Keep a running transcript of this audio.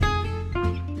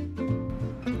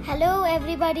Hello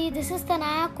everybody, this is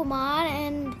Tanaya Kumar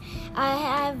and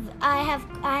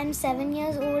I'm 7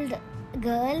 years old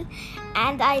girl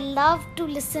and I love to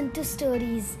listen to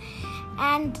stories.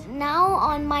 And now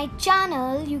on my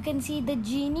channel you can see the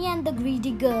genie and the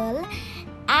greedy girl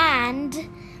and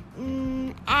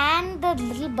the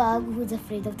little bug who's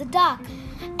afraid of the dark.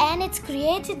 And it's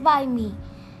created by me.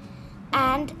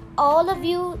 And all of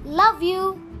you, love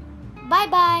you. Bye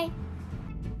bye.